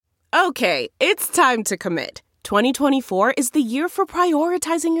Okay, it's time to commit. 2024 is the year for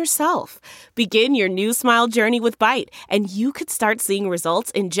prioritizing yourself. Begin your new smile journey with Byte, and you could start seeing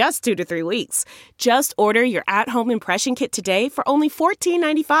results in just 2 to 3 weeks. Just order your at-home impression kit today for only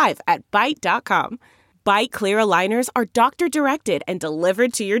 $14.95 at Byte.com. Byte Clear aligners are doctor-directed and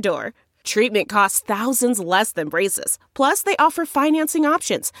delivered to your door. Treatment costs thousands less than braces. Plus, they offer financing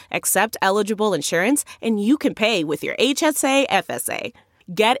options, accept eligible insurance, and you can pay with your HSA, FSA.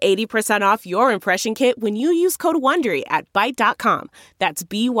 Get 80% off your impression kit when you use code WONDERY at Byte.com. That's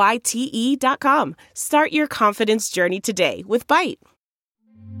BYTE.com. Start your confidence journey today with Byte.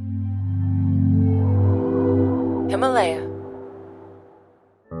 Himalaya.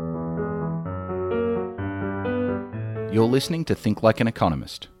 You're listening to Think Like an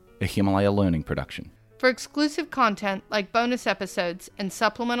Economist, a Himalaya learning production. For exclusive content like bonus episodes and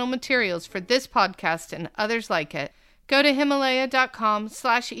supplemental materials for this podcast and others like it, go to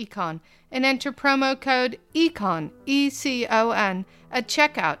Himalaya.com/econ and enter promo code ECON, E-C-O-N, at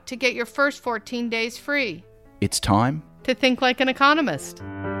checkout to get your first 14 days free. It's time To think like an economist.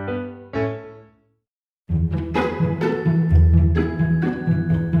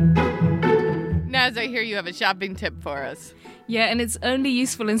 Naz, I hear you have a shopping tip for us. Yeah, and it's only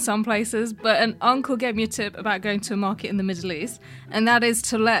useful in some places, but an uncle gave me a tip about going to a market in the Middle East, and that is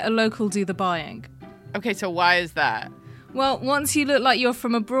to let a local do the buying. Okay, so why is that? Well, once you look like you're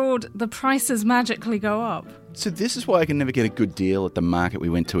from abroad, the prices magically go up. So this is why I can never get a good deal at the market we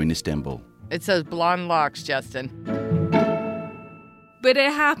went to in Istanbul. It's those blonde locks, Justin. But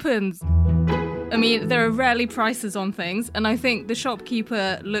it happens. I mean, there are rarely prices on things, and I think the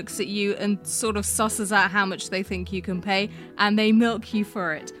shopkeeper looks at you and sort of susses out how much they think you can pay, and they milk you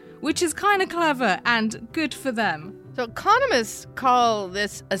for it, which is kind of clever and good for them. So economists call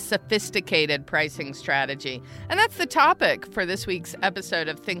this a sophisticated pricing strategy. And that's the topic for this week's episode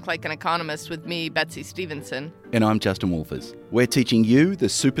of Think Like an Economist with me, Betsy Stevenson. And I'm Justin Wolfers. We're teaching you the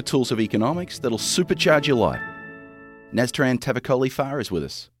super tools of economics that'll supercharge your life. Naztran Tavakoli-Farr is with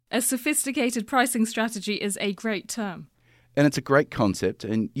us. A sophisticated pricing strategy is a great term. And it's a great concept,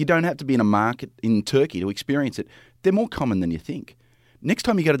 and you don't have to be in a market in Turkey to experience it. They're more common than you think. Next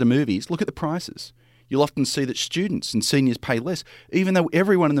time you go to the movies, look at the prices. You'll often see that students and seniors pay less, even though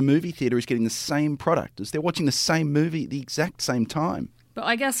everyone in the movie theatre is getting the same product as they're watching the same movie at the exact same time. But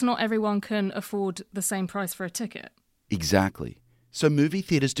I guess not everyone can afford the same price for a ticket. Exactly. So movie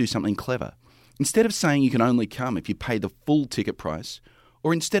theatres do something clever. Instead of saying you can only come if you pay the full ticket price,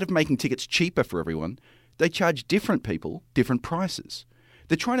 or instead of making tickets cheaper for everyone, they charge different people different prices.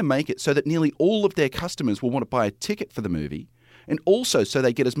 They're trying to make it so that nearly all of their customers will want to buy a ticket for the movie, and also so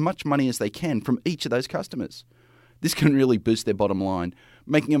they get as much money as they can from each of those customers. This can really boost their bottom line,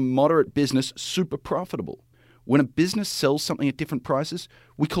 making a moderate business super profitable. When a business sells something at different prices,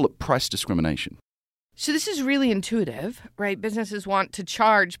 we call it price discrimination. So this is really intuitive, right? Businesses want to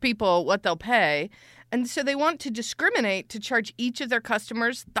charge people what they'll pay, and so they want to discriminate to charge each of their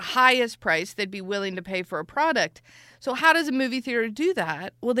customers the highest price they'd be willing to pay for a product. So how does a movie theater do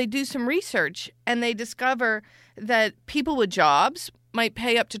that? Well, they do some research, and they discover that people with jobs might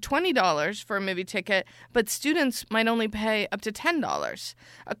pay up to $20 for a movie ticket, but students might only pay up to $10.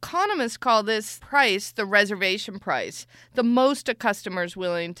 Economists call this price the reservation price, the most a customer's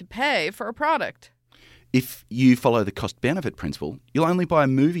willing to pay for a product. If you follow the cost-benefit principle, you'll only buy a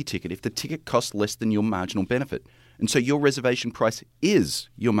movie ticket if the ticket costs less than your marginal benefit. And so your reservation price is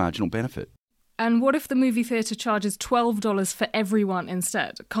your marginal benefit. And what if the movie theatre charges $12 for everyone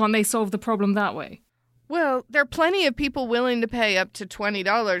instead? Can't they solve the problem that way? Well, there are plenty of people willing to pay up to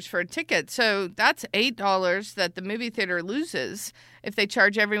 $20 for a ticket, so that's $8 that the movie theater loses if they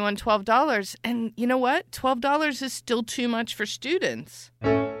charge everyone $12. And you know what? $12 is still too much for students.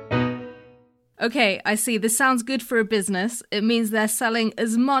 Okay, I see. This sounds good for a business. It means they're selling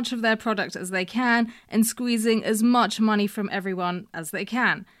as much of their product as they can and squeezing as much money from everyone as they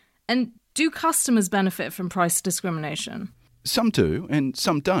can. And do customers benefit from price discrimination? Some do, and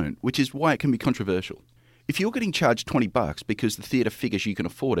some don't, which is why it can be controversial. If you're getting charged $20 because the theatre figures you can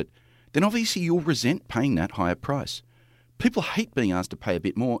afford it, then obviously you'll resent paying that higher price. People hate being asked to pay a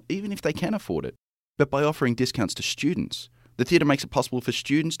bit more, even if they can afford it. But by offering discounts to students, the theatre makes it possible for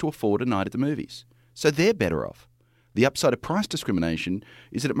students to afford a night at the movies. So they're better off. The upside of price discrimination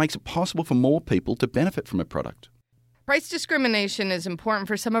is that it makes it possible for more people to benefit from a product. Price discrimination is important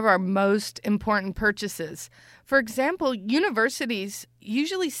for some of our most important purchases. For example, universities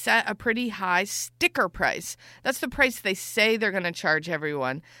usually set a pretty high sticker price. That's the price they say they're going to charge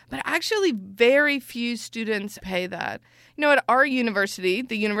everyone. But actually, very few students pay that. You know, at our university,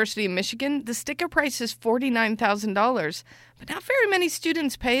 the University of Michigan, the sticker price is $49,000. But not very many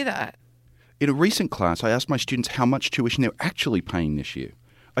students pay that. In a recent class, I asked my students how much tuition they're actually paying this year.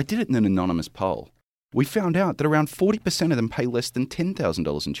 I did it in an anonymous poll. We found out that around 40% of them pay less than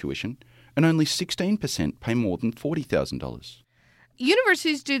 $10,000 in tuition, and only 16% pay more than $40,000.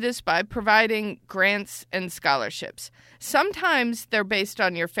 Universities do this by providing grants and scholarships. Sometimes they're based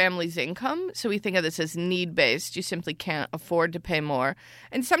on your family's income, so we think of this as need-based. You simply can't afford to pay more.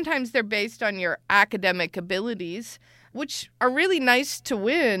 And sometimes they're based on your academic abilities, which are really nice to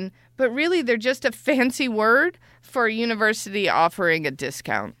win, but really they're just a fancy word for a university offering a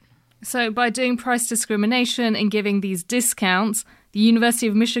discount. So by doing price discrimination and giving these discounts, the University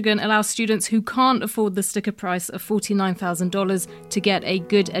of Michigan allows students who can't afford the sticker price of $49,000 to get a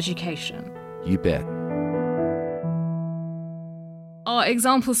good education. You bet. Our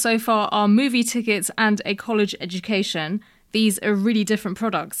examples so far are movie tickets and a college education. These are really different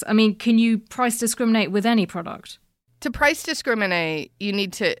products. I mean, can you price discriminate with any product? To price discriminate, you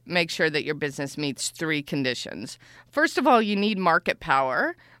need to make sure that your business meets 3 conditions. First of all, you need market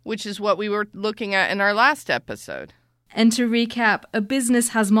power, which is what we were looking at in our last episode. And to recap, a business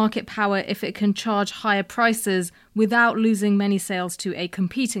has market power if it can charge higher prices without losing many sales to a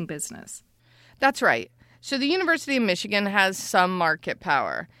competing business. That's right. So the University of Michigan has some market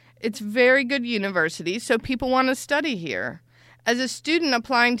power. It's very good university, so people want to study here. As a student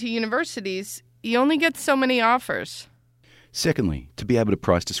applying to universities, you only get so many offers. Secondly, to be able to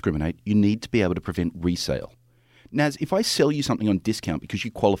price discriminate, you need to be able to prevent resale. Naz, if I sell you something on discount because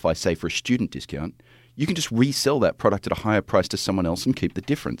you qualify, say, for a student discount, you can just resell that product at a higher price to someone else and keep the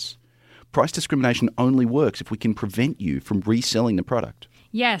difference. Price discrimination only works if we can prevent you from reselling the product.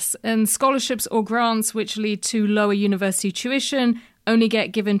 Yes, and scholarships or grants which lead to lower university tuition only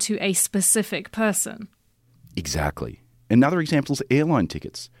get given to a specific person. Exactly. Another example is airline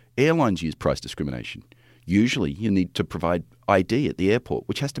tickets. Airlines use price discrimination. Usually you need to provide ID at the airport,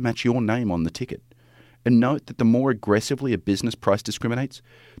 which has to match your name on the ticket. And note that the more aggressively a business price discriminates,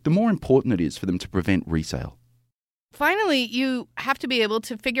 the more important it is for them to prevent resale. Finally, you have to be able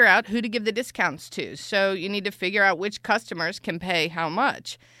to figure out who to give the discounts to. So you need to figure out which customers can pay how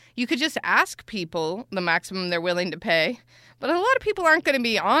much. You could just ask people the maximum they're willing to pay, but a lot of people aren't going to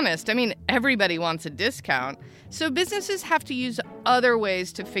be honest. I mean, everybody wants a discount. So businesses have to use other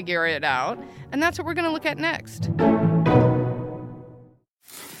ways to figure it out, and that's what we're going to look at next.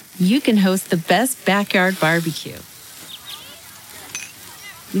 You can host the best backyard barbecue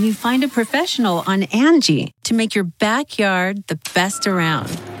when you find a professional on Angie to make your backyard the best around.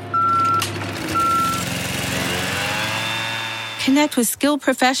 Connect with skilled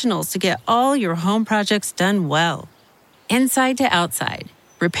professionals to get all your home projects done well. Inside to outside,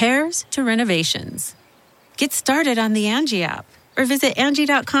 repairs to renovations. Get started on the Angie app or visit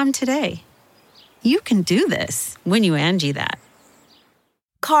Angie.com today. You can do this when you Angie that.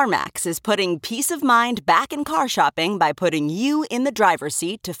 CarMax is putting peace of mind back in car shopping by putting you in the driver's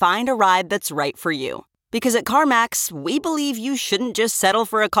seat to find a ride that's right for you. Because at CarMax, we believe you shouldn't just settle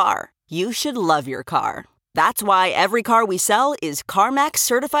for a car. You should love your car. That's why every car we sell is CarMax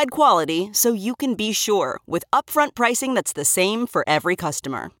certified quality, so you can be sure with upfront pricing that's the same for every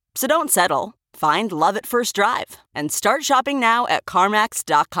customer. So don't settle. Find love at first drive and start shopping now at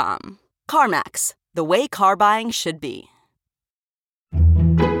CarMax.com. CarMax, the way car buying should be.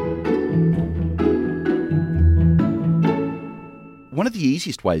 One of the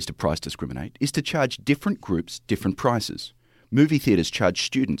easiest ways to price discriminate is to charge different groups different prices. Movie theatres charge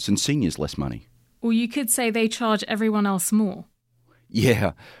students and seniors less money. Or you could say they charge everyone else more.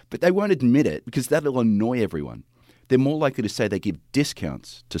 Yeah, but they won't admit it because that'll annoy everyone. They're more likely to say they give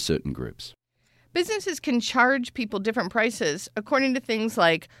discounts to certain groups. Businesses can charge people different prices according to things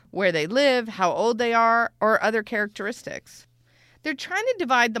like where they live, how old they are, or other characteristics. They're trying to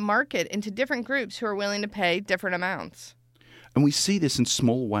divide the market into different groups who are willing to pay different amounts. And we see this in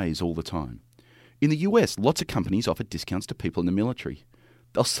small ways all the time. In the US, lots of companies offer discounts to people in the military.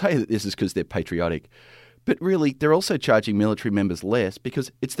 They'll say that this is because they're patriotic, but really they're also charging military members less because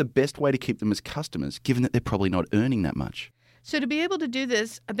it's the best way to keep them as customers, given that they're probably not earning that much. So to be able to do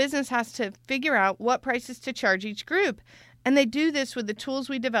this, a business has to figure out what prices to charge each group. And they do this with the tools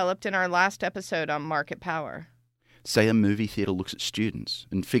we developed in our last episode on market power. Say a movie theatre looks at students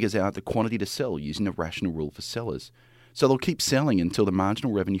and figures out the quantity to sell using a rational rule for sellers. So they'll keep selling until the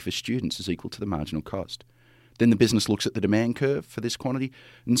marginal revenue for students is equal to the marginal cost. Then the business looks at the demand curve for this quantity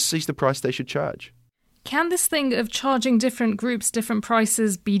and sees the price they should charge. Can this thing of charging different groups different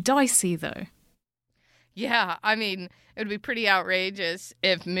prices be dicey, though? Yeah, I mean, it would be pretty outrageous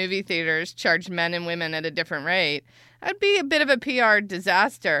if movie theaters charged men and women at a different rate. That'd be a bit of a PR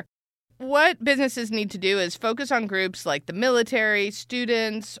disaster. What businesses need to do is focus on groups like the military,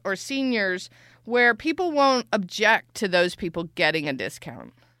 students, or seniors, where people won't object to those people getting a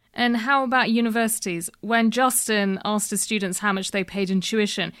discount. And how about universities? When Justin asked his students how much they paid in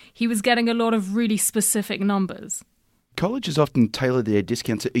tuition, he was getting a lot of really specific numbers. Colleges often tailor their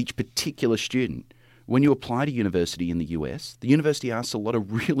discounts to each particular student. When you apply to university in the US, the university asks a lot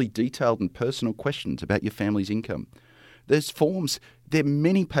of really detailed and personal questions about your family's income. There's forms, they're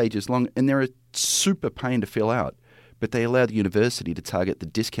many pages long, and they're a super pain to fill out, but they allow the university to target the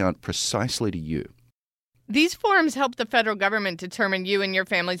discount precisely to you. These forms help the federal government determine you and your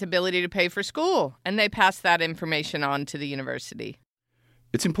family's ability to pay for school, and they pass that information on to the university.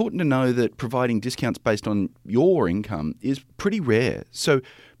 It's important to know that providing discounts based on your income is pretty rare. So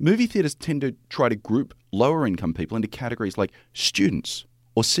movie theatres tend to try to group lower income people into categories like students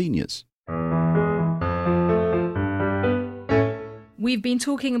or seniors. We've been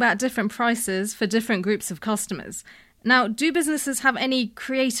talking about different prices for different groups of customers. Now, do businesses have any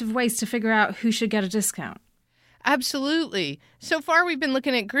creative ways to figure out who should get a discount? Absolutely. So far, we've been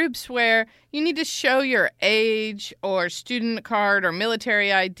looking at groups where you need to show your age or student card or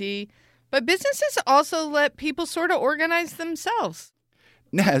military ID, but businesses also let people sort of organize themselves.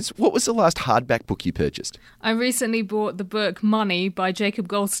 Naz, what was the last hardback book you purchased? I recently bought the book Money by Jacob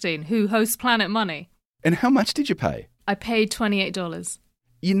Goldstein, who hosts Planet Money. And how much did you pay? I paid $28.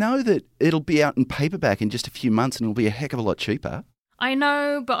 You know that it'll be out in paperback in just a few months and it'll be a heck of a lot cheaper. I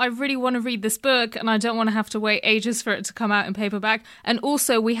know, but I really want to read this book and I don't want to have to wait ages for it to come out in paperback. And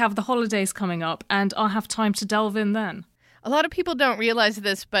also, we have the holidays coming up and I'll have time to delve in then. A lot of people don't realize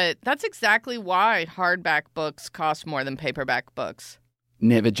this, but that's exactly why hardback books cost more than paperback books.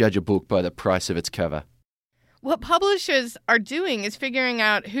 Never judge a book by the price of its cover. What publishers are doing is figuring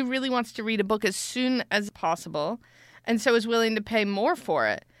out who really wants to read a book as soon as possible and so is willing to pay more for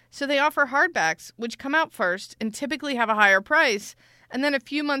it. So they offer hardbacks, which come out first and typically have a higher price, and then a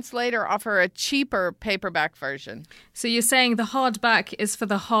few months later offer a cheaper paperback version. So you're saying the hardback is for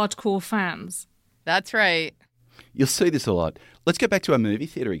the hardcore fans? That's right. You'll see this a lot. Let's go back to our movie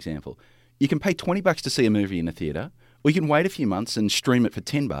theatre example. You can pay $20 to see a movie in a theatre, or you can wait a few months and stream it for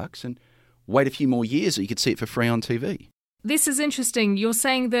 $10 and wait a few more years so you could see it for free on TV. This is interesting. You're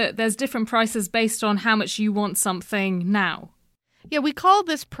saying that there's different prices based on how much you want something now. Yeah, we call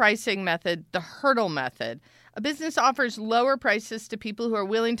this pricing method the hurdle method. A business offers lower prices to people who are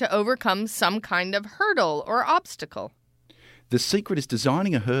willing to overcome some kind of hurdle or obstacle. The secret is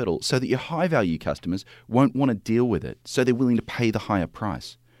designing a hurdle so that your high-value customers won't want to deal with it, so they're willing to pay the higher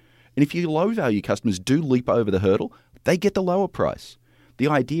price. And if your low-value customers do leap over the hurdle, they get the lower price. The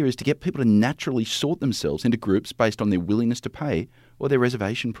idea is to get people to naturally sort themselves into groups based on their willingness to pay or their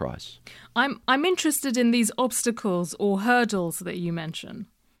reservation price. I'm interested in these obstacles or hurdles that you mention.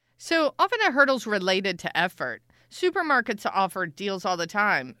 So often a hurdle's related to effort. Supermarkets offer deals all the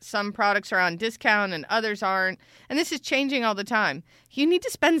time. Some products are on discount and others aren't, and this is changing all the time. You need to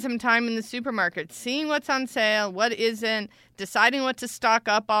spend some time in the supermarket seeing what's on sale, what isn't, deciding what to stock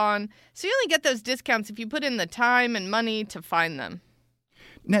up on. So you only get those discounts if you put in the time and money to find them.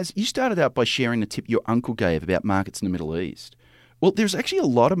 Naz, you started out by sharing the tip your uncle gave about markets in the Middle East. Well, there's actually a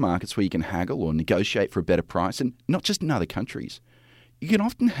lot of markets where you can haggle or negotiate for a better price, and not just in other countries. You can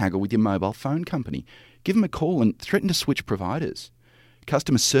often haggle with your mobile phone company. Give them a call and threaten to switch providers.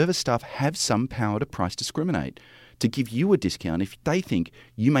 Customer service staff have some power to price discriminate, to give you a discount if they think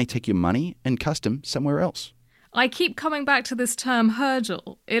you may take your money and custom somewhere else. I keep coming back to this term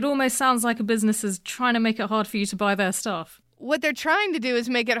hurdle. It almost sounds like a business is trying to make it hard for you to buy their stuff. What they're trying to do is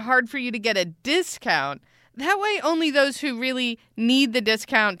make it hard for you to get a discount. That way, only those who really need the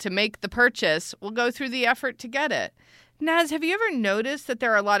discount to make the purchase will go through the effort to get it. Naz, have you ever noticed that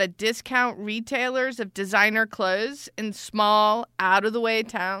there are a lot of discount retailers of designer clothes in small, out-of-the-way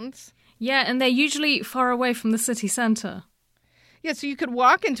towns? Yeah, and they're usually far away from the city centre. Yeah, so you could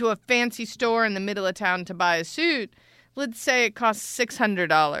walk into a fancy store in the middle of town to buy a suit. Let's say it costs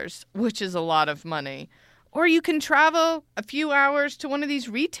 $600, which is a lot of money. Or you can travel a few hours to one of these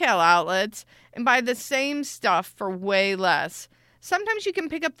retail outlets and buy the same stuff for way less. Sometimes you can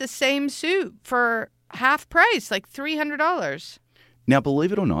pick up the same suit for half price, like $300. Now,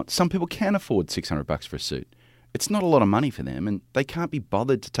 believe it or not, some people can afford $600 for a suit. It's not a lot of money for them, and they can't be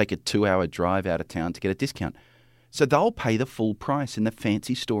bothered to take a 2-hour drive out of town to get a discount. So they'll pay the full price in the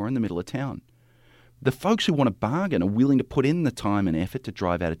fancy store in the middle of town. The folks who want to bargain are willing to put in the time and effort to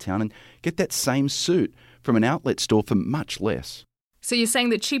drive out of town and get that same suit from an outlet store for much less. So you're saying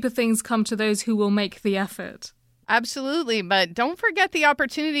that cheaper things come to those who will make the effort? Absolutely, but don't forget the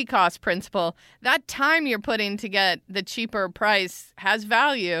opportunity cost principle. That time you're putting to get the cheaper price has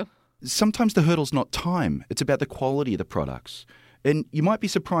value. Sometimes the hurdle's not time, it's about the quality of the products. And you might be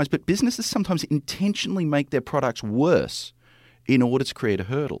surprised, but businesses sometimes intentionally make their products worse in order to create a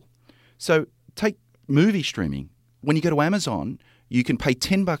hurdle. So take movie streaming. When you go to Amazon, you can pay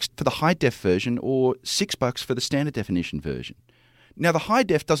 $10 for the high-def version or $6 for the standard definition version. Now, the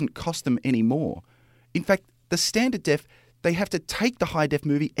high-def doesn't cost them any more. In fact, the standard def, they have to take the high-def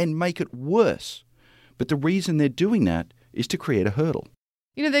movie and make it worse. But the reason they're doing that is to create a hurdle.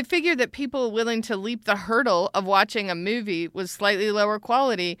 You know, they figured that people willing to leap the hurdle of watching a movie with slightly lower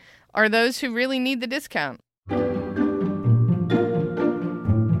quality are those who really need the discount.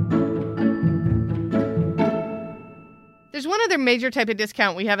 There's one other major type of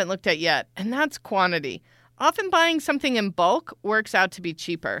discount we haven't looked at yet, and that's quantity. Often buying something in bulk works out to be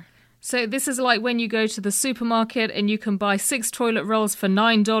cheaper. So this is like when you go to the supermarket and you can buy 6 toilet rolls for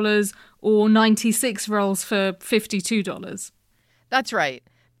 $9 or 96 rolls for $52. That's right.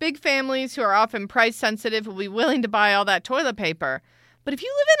 Big families who are often price sensitive will be willing to buy all that toilet paper. But if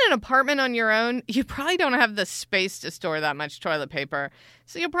you live in an apartment on your own, you probably don't have the space to store that much toilet paper.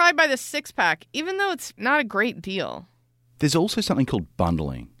 So you'll probably buy the 6-pack, even though it's not a great deal. There's also something called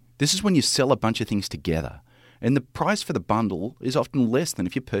bundling. This is when you sell a bunch of things together. And the price for the bundle is often less than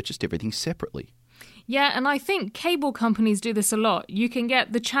if you purchased everything separately. Yeah, and I think cable companies do this a lot. You can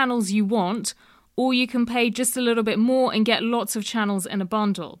get the channels you want, or you can pay just a little bit more and get lots of channels in a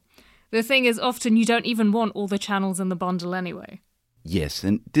bundle. The thing is, often you don't even want all the channels in the bundle anyway. Yes,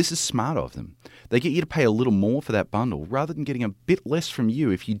 and this is smart of them. They get you to pay a little more for that bundle rather than getting a bit less from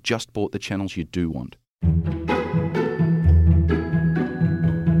you if you just bought the channels you do want.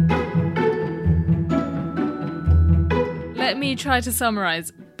 Let me try to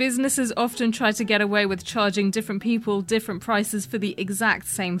summarize. Businesses often try to get away with charging different people different prices for the exact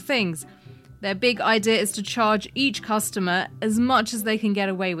same things. Their big idea is to charge each customer as much as they can get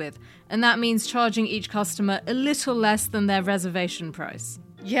away with, and that means charging each customer a little less than their reservation price.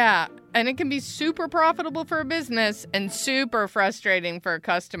 Yeah, and it can be super profitable for a business and super frustrating for a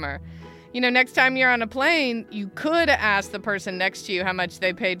customer. You know, next time you're on a plane, you could ask the person next to you how much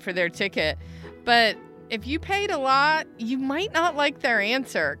they paid for their ticket, but if you paid a lot, you might not like their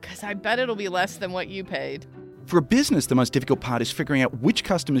answer, because I bet it'll be less than what you paid. For a business, the most difficult part is figuring out which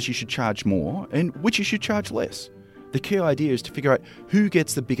customers you should charge more and which you should charge less. The key idea is to figure out who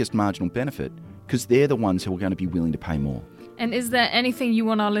gets the biggest marginal benefit, because they're the ones who are going to be willing to pay more. And is there anything you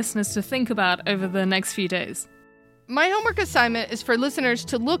want our listeners to think about over the next few days? My homework assignment is for listeners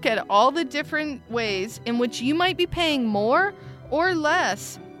to look at all the different ways in which you might be paying more or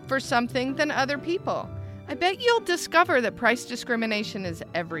less for something than other people. I bet you'll discover that price discrimination is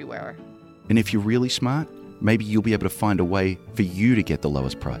everywhere. And if you're really smart, maybe you'll be able to find a way for you to get the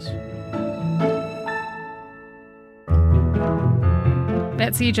lowest price.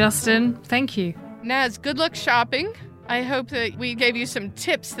 Betsy, Justin, thank you. Naz, good luck shopping. I hope that we gave you some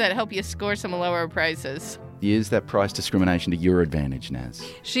tips that help you score some lower prices. Use that price discrimination to your advantage, Naz.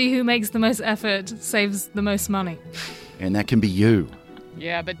 She who makes the most effort saves the most money. And that can be you.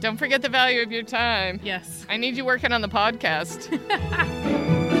 Yeah, but don't forget the value of your time. Yes. I need you working on the podcast.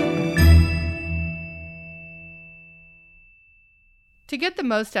 To get the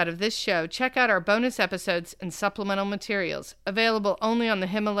most out of this show, check out our bonus episodes and supplemental materials, available only on the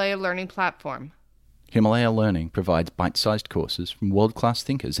Himalaya Learning platform. Himalaya Learning provides bite-sized courses from world-class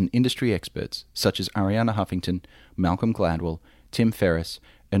thinkers and industry experts such as Arianna Huffington, Malcolm Gladwell, Tim Ferriss,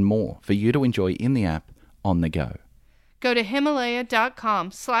 and more for you to enjoy in the app on the go. Go to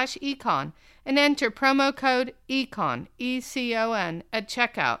Himalaya.com/econ and enter promo code ECON, E-C-O-N, at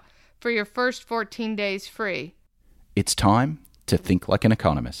checkout for your first 14 days free. It's time to think like an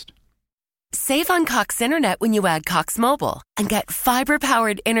economist. Save on Cox Internet when you add Cox Mobile and get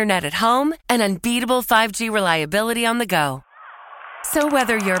fiber-powered internet at home and unbeatable 5G reliability on the go. So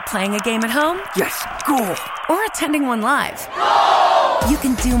whether you're playing a game at home, yes, cool, or attending one live, you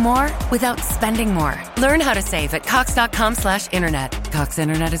can do more without spending more. Learn how to save at cox.com/internet. Cox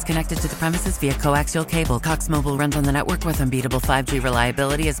Internet is connected to the premises via coaxial cable. Cox Mobile runs on the network with unbeatable 5G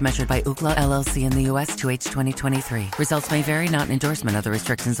reliability as measured by Ookla LLC in the U.S. 2H 2023. Results may vary, not an endorsement. Other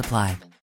restrictions apply.